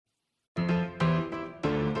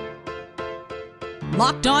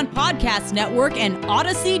Locked On Podcast Network and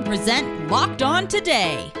Odyssey present Locked On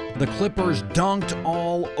Today. The Clippers dunked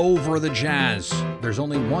all over the Jazz. There's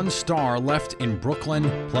only one star left in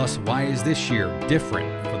Brooklyn. Plus, why is this year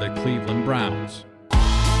different for the Cleveland Browns?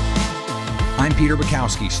 I'm Peter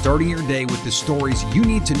Bukowski, starting your day with the stories you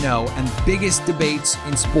need to know and biggest debates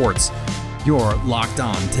in sports. You're Locked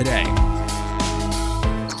On Today.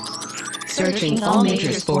 Searching all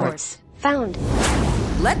major sports. Found.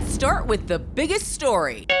 Let's start with the biggest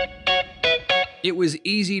story. It was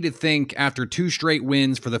easy to think after two straight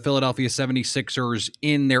wins for the Philadelphia 76ers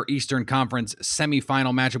in their Eastern Conference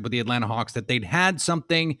semifinal matchup with the Atlanta Hawks that they'd had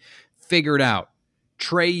something figured out.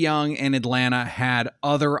 Trae Young and Atlanta had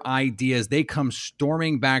other ideas. They come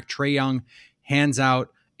storming back. Trae Young hands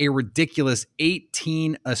out a ridiculous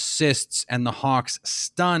 18 assists, and the Hawks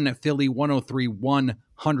stun Philly 103-100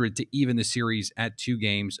 to even the series at 2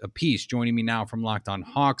 games apiece. Joining me now from Locked On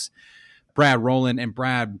Hawks, Brad Rowland. And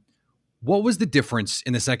Brad, what was the difference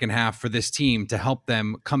in the second half for this team to help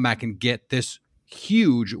them come back and get this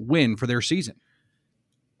huge win for their season?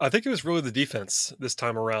 I think it was really the defense this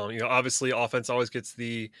time around. You know, obviously offense always gets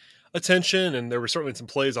the attention, and there were certainly some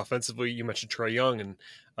plays offensively. You mentioned Trae Young, and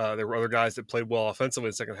there were other guys that played well offensively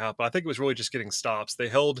in the second half, but I think it was really just getting stops. They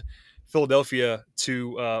held Philadelphia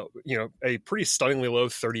to, a pretty stunningly low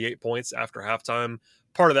 38 points after halftime.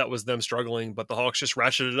 Part of that was them struggling, but the Hawks just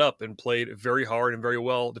ratcheted it up and played very hard and very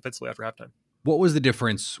well defensively after halftime. What was the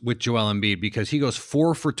difference with Joel Embiid? Because he goes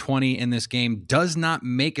 4 for 20 in this game, does not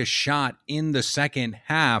make a shot in the second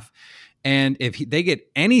half. And if they get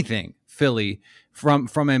anything, Philly, from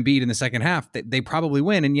Embiid in the second half, they probably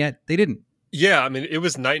win, and yet they didn't. Yeah, I mean, it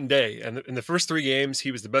was night and day. And in the first 3 games,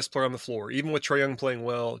 he was the best player on the floor. Even with Trae Young playing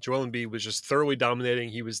well, Joel Embiid was just thoroughly dominating.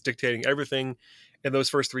 He was dictating everything in those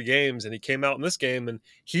first 3 games, and he came out in this game, and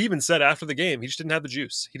he even said after the game, he just didn't have the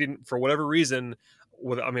juice. He didn't, for whatever reason.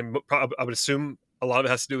 I would assume a lot of it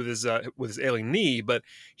has to do with his ailing knee, but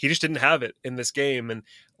he just didn't have it in this game, and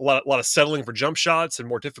a lot of settling for jump shots and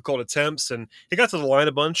more difficult attempts. And he got to the line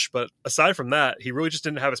a bunch, but aside from that, he really just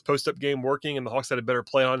didn't have his post-up game working, and the Hawks had a better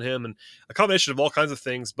play on him, and a combination of all kinds of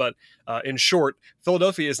things. But in short,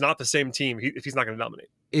 Philadelphia is not the same team if he's not going to dominate.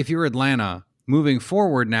 If you're Atlanta, moving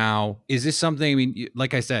forward now, is this something, I mean,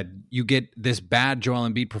 like I said, you get this bad Joel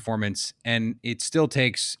Embiid performance, and it still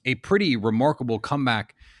takes a pretty remarkable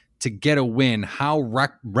comeback to get a win. How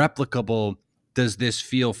replicable does this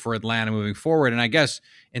feel for Atlanta moving forward? And I guess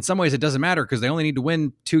in some ways it doesn't matter because they only need to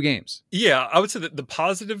win 2 games. Yeah, I would say that the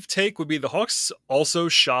positive take would be the Hawks also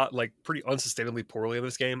shot like pretty unsustainably poorly in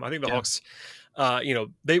this game. I think the Hawks,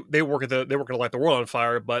 they work to light the world on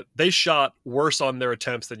fire, but they shot worse on their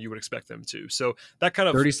attempts than you would expect them to. So that kind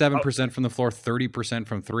of 37% from the floor, 30%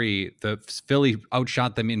 from 3. The Philly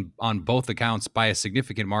outshot them on both accounts by a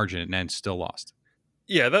significant margin and still lost.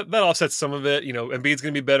 Yeah, that offsets some of it. You know, Embiid's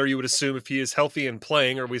going to be better, you would assume, if he is healthy and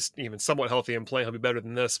playing, or at least even somewhat healthy and playing, he'll be better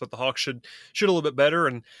than this. But the Hawks should a little bit better.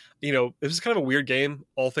 And, you know, it was kind of a weird game,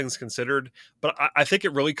 all things considered. But I think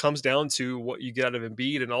it really comes down to what you get out of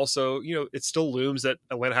Embiid. And also, you know, it still looms that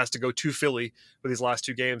Atlanta has to go to Philly for these last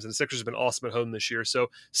 2 games. And the Sixers have been awesome at home this year. So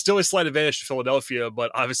still a slight advantage to Philadelphia,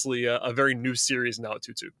 but obviously a very new series now at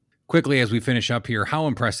 2-2. Quickly, as we finish up here, how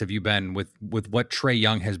impressed have you been with what Trae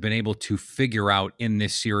Young has been able to figure out in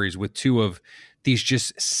this series with 2 of these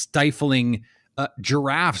just stifling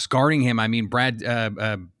giraffes guarding him? I mean, Brad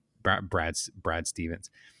Stevens,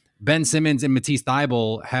 Ben Simmons, and Matisse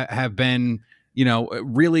Thybulle have been,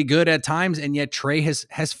 really good at times, and yet Trae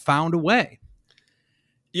has found a way.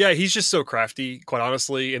 Yeah, he's just so crafty, quite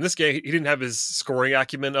honestly. In this game, he didn't have his scoring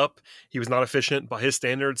acumen up. He was not efficient by his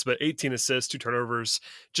standards, but 18 assists, 2 turnovers,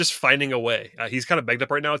 just finding a way. He's kind of banged up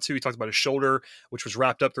right now, too. He talked about his shoulder, which was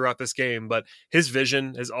wrapped up throughout this game, but his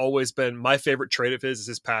vision has always been my favorite trait of his is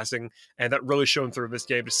his passing, and that really shone through this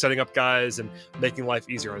game, just setting up guys and making life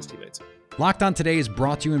easier on his teammates. Locked On Today is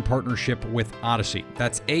brought to you in partnership with Odyssey.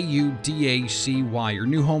 That's AUDACY, your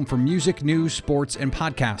new home for music, news, sports, and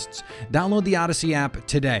podcasts. Download the Odyssey app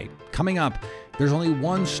today. Coming up, there's only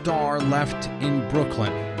one star left in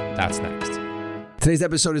Brooklyn. That's next. Today's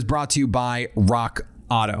episode is brought to you by Rock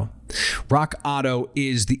Auto. Rock Auto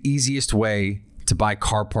is the easiest way to buy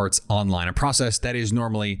car parts online, a process that is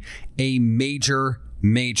normally a major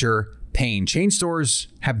pain. Chain stores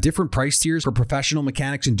have different price tiers for professional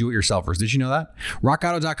mechanics and do-it-yourselfers. Did you know that?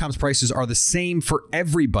 RockAuto.com's prices are the same for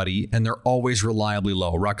everybody, and they're always reliably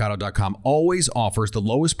low. RockAuto.com always offers the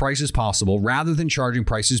lowest prices possible rather than charging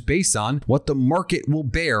prices based on what the market will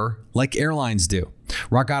bear like airlines do.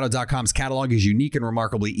 RockAuto.com's catalog is unique and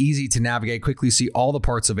remarkably easy to navigate. Quickly see all the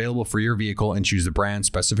parts available for your vehicle and choose the brand,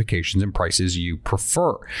 specifications, and prices you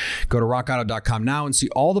prefer. Go to RockAuto.com now and see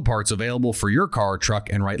all the parts available for your car or truck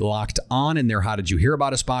and write Locked On in their How Did You Hear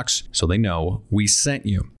About Us box so they know we sent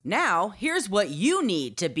you. Now, here's what you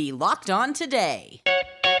need to be locked on today.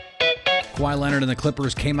 Kawhi Leonard and the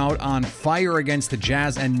Clippers came out on fire against the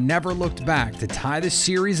Jazz and never looked back to tie the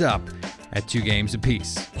series up at 2 games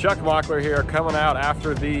apiece. Chuck Mockler here, coming out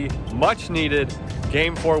after the much-needed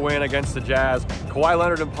Game 4 win against the Jazz. Kawhi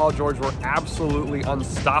Leonard and Paul George were absolutely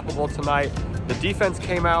unstoppable tonight. The defense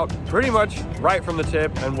came out pretty much right from the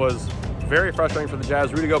tip and was very frustrating for the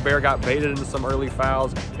Jazz. Rudy Gobert got baited into some early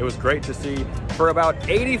fouls. It was great to see. For about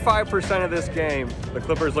 85% of this game, the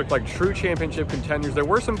Clippers looked like true championship contenders. There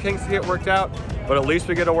were some kinks to get worked out, but at least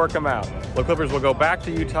we get to work them out. The Clippers will go back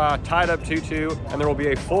to Utah, tied up 2-2, and there will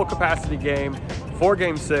be a full capacity game for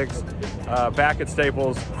Game 6 back at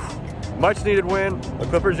Staples. Much needed win. The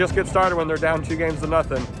Clippers just get started when they're down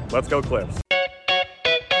 2-0. Let's go Clips.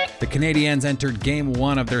 The Canadiens entered Game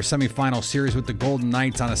 1 of their semifinal series with the Golden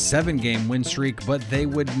Knights on a 7-game win streak, but they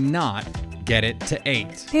would not get it to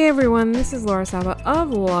 8. Hey everyone, this is Laura Saba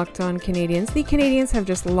of Locked On Canadiens. The Canadiens have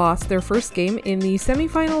just lost their first game in the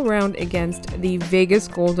semifinal round against the Vegas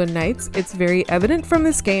Golden Knights. It's very evident from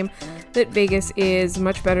this game that Vegas is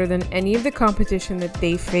much better than any of the competition that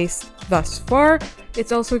they faced thus far.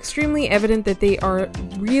 It's also extremely evident that they are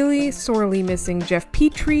really sorely missing Jeff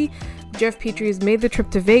Petrie. Jeff Petrie has made the trip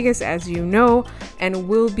to Vegas, as you know, and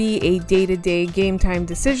will be a day-to-day game time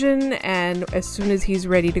decision. And as soon as he's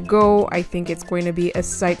ready to go, I think it's going to be a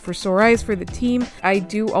sight for sore eyes for the team. I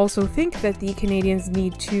do also think that the Canadiens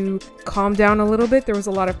need to calm down a little bit. There was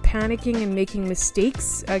a lot of panicking and making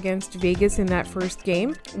mistakes against Vegas in that first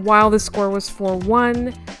game. While the score was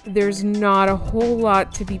 4-1, there's not a whole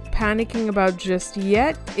lot to be panicking about just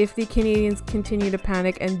yet. If the Canadiens continue to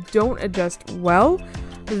panic and don't adjust well,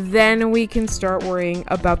 then we can start worrying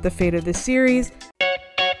about the fate of the series.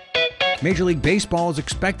 Major League Baseball is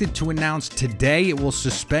expected to announce today it will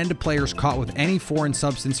suspend players caught with any foreign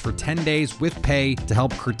substance for 10 days with pay to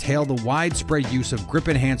help curtail the widespread use of grip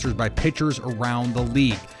enhancers by pitchers around the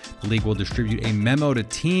league. The league will distribute a memo to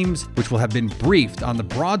teams, which will have been briefed on the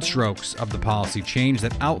broad strokes of the policy change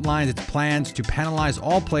that outlines its plans to penalize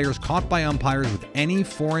all players caught by umpires with any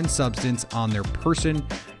foreign substance on their person,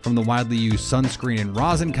 from the widely used sunscreen and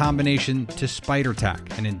rosin combination to Spider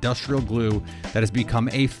Tack, an industrial glue that has become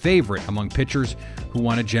a favorite among pitchers who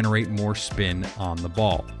want to generate more spin on the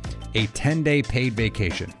ball. A 10-day paid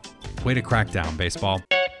vacation. Way to crack down, baseball.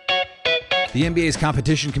 The NBA's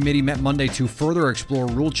competition committee met Monday to further explore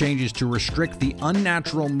rule changes to restrict the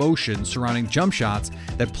unnatural motion surrounding jump shots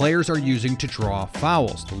that players are using to draw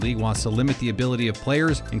fouls. The league wants to limit the ability of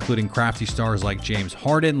players, including crafty stars like James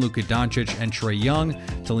Harden, Luka Doncic, and Trae Young,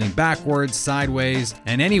 to lean backwards, sideways,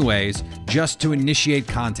 and anyways, just to initiate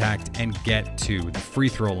contact and get to the free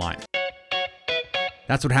throw line.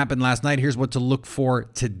 That's what happened last night. Here's what to look for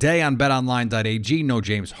today on BetOnline.ag. No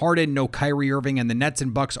James Harden, no Kyrie Irving, and the Nets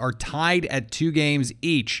and Bucks are tied at 2 games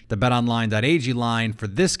each. The BetOnline.ag line for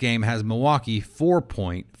this game has Milwaukee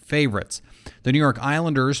 4-point favorites. The New York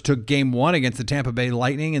Islanders took Game 1 against the Tampa Bay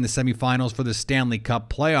Lightning in the semifinals for the Stanley Cup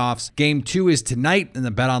playoffs. Game 2 is tonight, and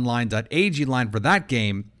the BetOnline.ag line for that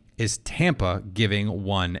game is Tampa giving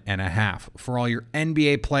 1.5. For all your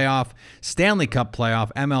NBA playoff, Stanley Cup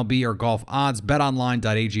playoff, MLB, or golf odds,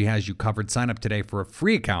 BetOnline.ag has you covered. Sign up today for a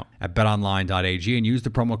free account at BetOnline.ag and use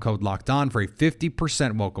the promo code LOCKEDON for a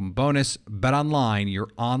 50% welcome bonus. BetOnline, your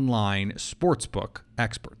online sportsbook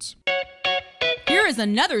experts. Here is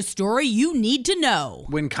another story you need to know.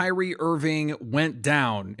 When Kyrie Irving went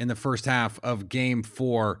down in the first half of Game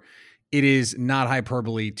 4, it is not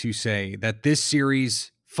hyperbole to say that this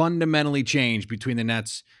series fundamentally changed between the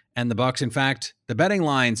Nets and the Bucks. In fact, the betting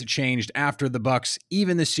lines changed after the Bucks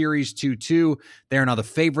even the series 2-2. They are now the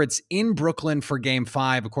favorites in Brooklyn for Game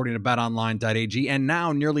 5, according to BetOnline.ag, and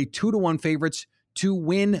now nearly 2-1 favorites to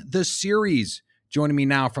win the series. Joining me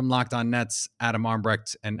now from Locked On Nets, Adam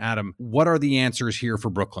Armbrecht. And Adam, what are the answers here for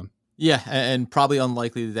Brooklyn? Yeah, and probably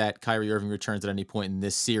unlikely that Kyrie Irving returns at any point in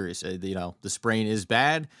this series. The sprain is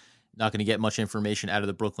bad. Not going to get much information out of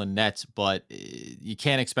the Brooklyn Nets, but you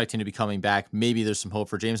can't expect him to be coming back. Maybe there's some hope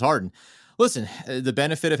for James Harden. Listen, the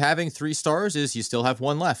benefit of having 3 stars is you still have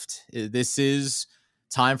 1 left. This is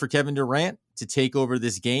time for Kevin Durant to take over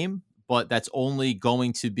this game, but that's only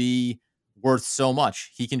going to be worth so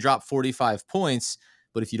much. He can drop 45 points,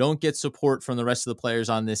 but if you don't get support from the rest of the players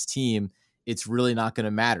on this team, it's really not going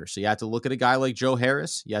to matter. So you have to look at a guy like Joe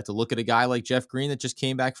Harris. You have to look at a guy like Jeff Green that just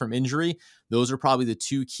came back from injury. Those are probably the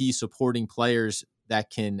 2 key supporting players that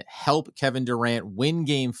can help Kevin Durant win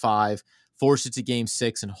Game 5, force it to Game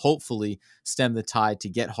 6, and hopefully stem the tide to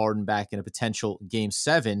get Harden back in a potential Game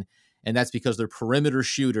 7. And that's because they're perimeter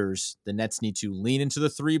shooters. The Nets need to lean into the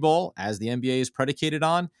 3-ball, as the NBA is predicated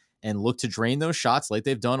on, and look to drain those shots like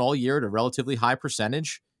they've done all year at a relatively high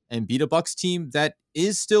percentage and beat a Bucks team that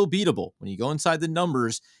is still beatable. When you go inside the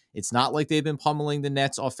numbers, it's not like they've been pummeling the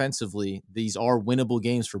Nets offensively. These are winnable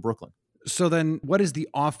games for Brooklyn. So then what is the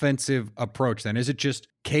offensive approach then? Is it just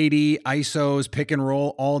KD, ISOs, pick and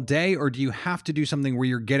roll all day? Or do you have to do something where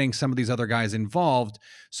you're getting some of these other guys involved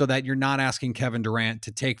so that you're not asking Kevin Durant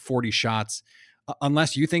to take 40 shots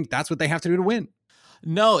unless you think that's what they have to do to win?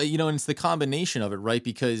 No, and it's the combination of it, right?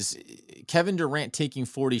 Because Kevin Durant taking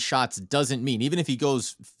 40 shots doesn't mean, even if he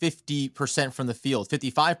goes 50% from the field,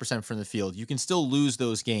 55% from the field, you can still lose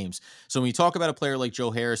those games. So when you talk about a player like Joe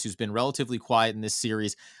Harris, who's been relatively quiet in this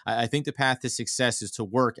series, I think the path to success is to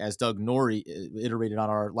work, as Doug Norrie iterated on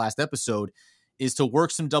our last episode, is to work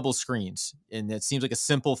some double screens. And that seems like a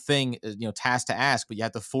simple thing, task to ask, but you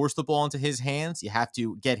have to force the ball into his hands. You have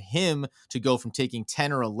to get him to go from taking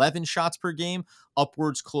 10 or 11 shots per game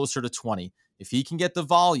upwards closer to 20. If he can get the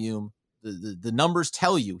volume, the numbers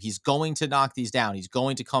tell you he's going to knock these down. He's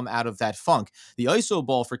going to come out of that funk. The ISO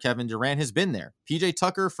ball for Kevin Durant has been there. PJ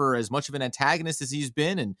Tucker, for as much of an antagonist as he's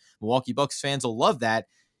been, and Milwaukee Bucks fans will love that,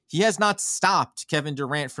 he has not stopped Kevin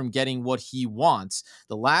Durant from getting what he wants.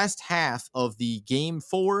 The last half of the Game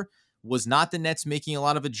 4 was not the Nets making a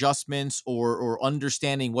lot of adjustments or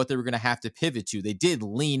understanding what they were going to have to pivot to. They did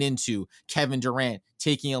lean into Kevin Durant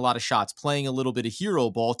taking a lot of shots, playing a little bit of hero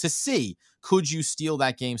ball to see, could you steal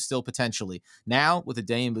that game still potentially? Now, with a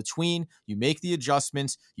day in between, you make the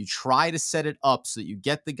adjustments, you try to set it up so that you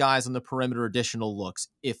get the guys on the perimeter additional looks.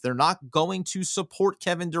 If they're not going to support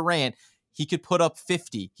Kevin Durant, he could put up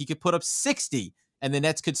 50. He could put up 60, and the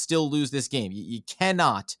Nets could still lose this game. You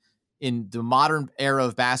cannot, in the modern era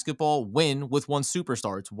of basketball, win with one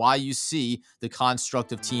superstar. It's why you see the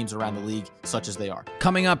construct of teams around the league such as they are.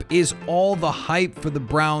 Coming up, is all the hype for the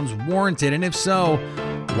Browns warranted? And if so,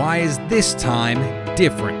 why is this time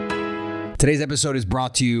different? Today's episode is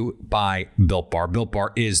brought to you by Built Bar. Built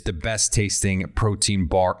Bar is the best tasting protein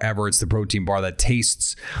bar ever. It's the protein bar that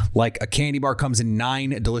tastes like a candy bar, comes in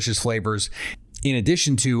 9 delicious flavors, in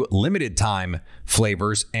addition to limited time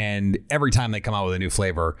flavors. And every time they come out with a new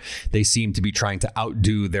flavor, they seem to be trying to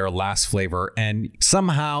outdo their last flavor. And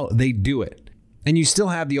somehow they do it. And you still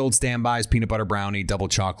have the old standbys, peanut butter brownie, double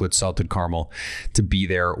chocolate, salted caramel, to be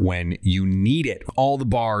there when you need it. All the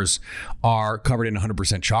bars are covered in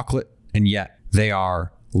 100% chocolate. And yet they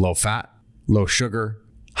are low fat, low sugar,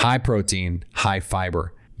 high protein, high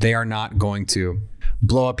fiber. They are not going to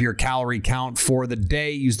blow up your calorie count for the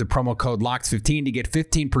day. Use the promo code LOCKED15 to get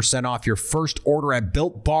 15% off your first order at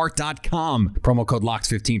BuiltBar.com. Promo code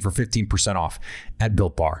LOCKED15 for 15% off at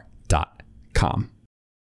BuiltBar.com.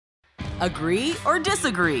 Agree or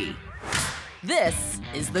disagree? This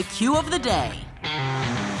is the cue of the day.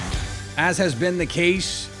 As has been the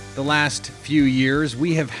case the last few years,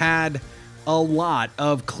 we have had a lot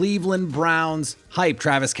of Cleveland Browns hype.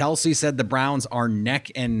 Travis Kelce said the Browns are neck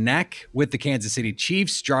and neck with the Kansas City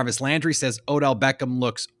Chiefs. Jarvis Landry says Odell Beckham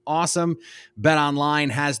looks awesome. BetOnline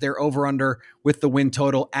has their over-under with the win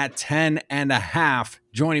total at 10.5.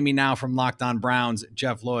 Joining me now from Locked On Browns,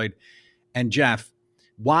 Jeff Lloyd. And Jeff,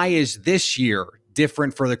 why is this year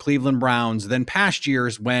different for the Cleveland Browns than past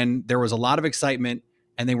years when there was a lot of excitement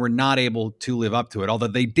and they were not able to live up to it, although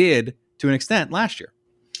they did to an extent last year?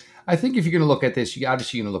 I think if you're going to look at this, you're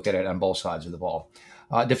obviously going to look at it on both sides of the ball.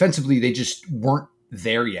 Defensively, they just weren't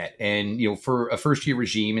there yet. And, for a first-year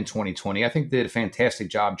regime in 2020, I think they did a fantastic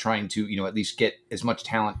job trying to, at least get as much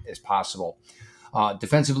talent as possible.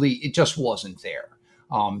 Defensively, it just wasn't there.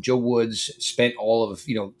 Joe Woods spent all of,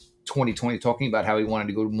 2020 talking about how he wanted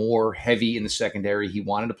to go more heavy in the secondary. He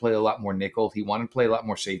wanted to play a lot more nickel. He wanted to play a lot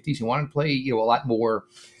more safeties. He wanted to play, a lot more,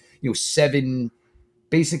 7,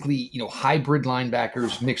 basically, hybrid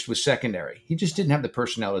linebackers mixed with secondary. He just didn't have the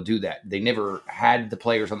personnel to do that. They never had the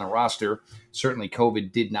players on the roster. Certainly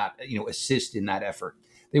COVID did not, assist in that effort.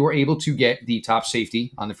 They were able to get the top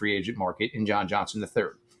safety on the free agent market in John Johnson III.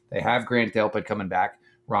 They have Grant Delpit coming back.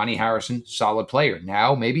 Ronnie Harrison, solid player.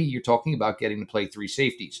 Now maybe you're talking about getting to play 3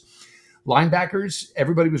 safeties. Linebackers,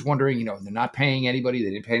 everybody was wondering, they're not paying anybody.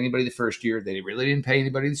 They didn't pay anybody the first year. They really didn't pay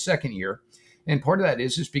anybody the second year. And part of that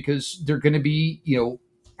is because they're going to be,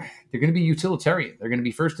 they're going to be utilitarian. They're going to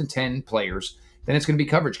be 1st and 10 players. Then it's going to be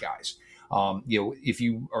coverage guys. If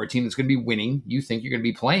you are a team that's going to be winning, you think you're going to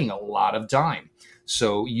be playing a lot of time.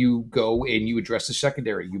 So you go and you address the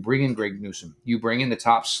secondary. You bring in Greg Newsome. You bring in the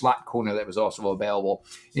top slot corner that was also available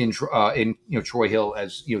in Troy Hill,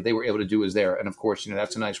 as they were able to do as there. And of course,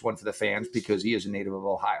 that's a nice one for the fans because he is a native of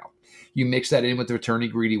Ohio. You mix that in with the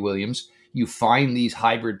returning Greedy Williams. You find these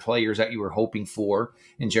hybrid players that you were hoping for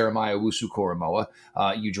in Jeremiah Owusu-Koramoah.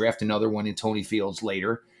 You draft another one in Tony Fields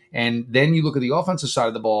later. And then you look at the offensive side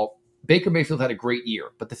of the ball. Baker Mayfield had a great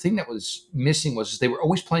year, but the thing that was missing was they were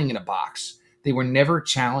always playing in a box. They were never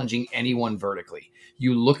challenging anyone vertically.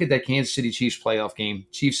 You look at that Kansas City Chiefs playoff game.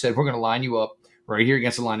 Chiefs said, we're going to line you up right here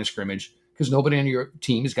against the line of scrimmage because nobody on your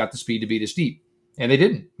team has got the speed to beat us deep. And they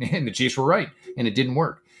didn't. And the Chiefs were right. And it didn't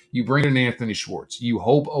work. You bring in Anthony Schwartz. You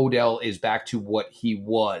hope Odell is back to what he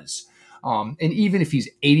was. And even if he's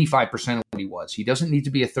 85% of what he was, he doesn't need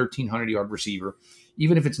to be a 1,300-yard receiver.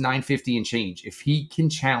 Even if it's 950 and change, if he can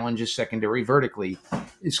challenge a secondary vertically,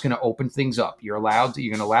 it's going to open things up. You're allowed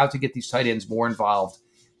to get these tight ends more involved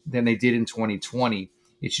than they did in 2020.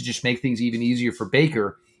 It should just make things even easier for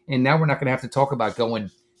Baker. And now we're not going to have to talk about going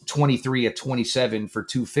 23 at 27 for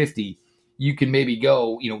 250. You can maybe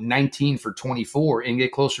go, 19 for 24 and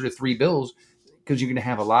get closer to 3 bills because you're going to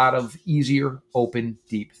have a lot of easier, open,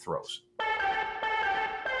 deep throws.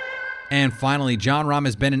 And finally, John Rahm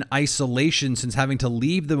has been in isolation since having to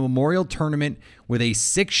leave the Memorial Tournament with a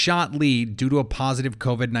 6-shot lead due to a positive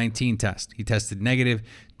COVID-19 test. He tested negative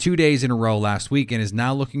 2 days in a row last week and is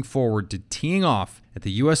now looking forward to teeing off at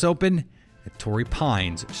the U.S. Open at Torrey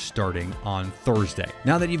Pines starting on Thursday.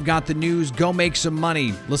 Now that you've got the news, go make some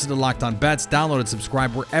money. Listen to Locked On Bets, download and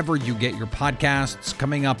subscribe wherever you get your podcasts.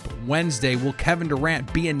 Coming up Wednesday, will Kevin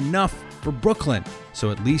Durant be enough for Brooklyn?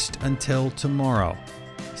 So at least until tomorrow,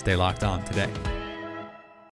 stay locked on today.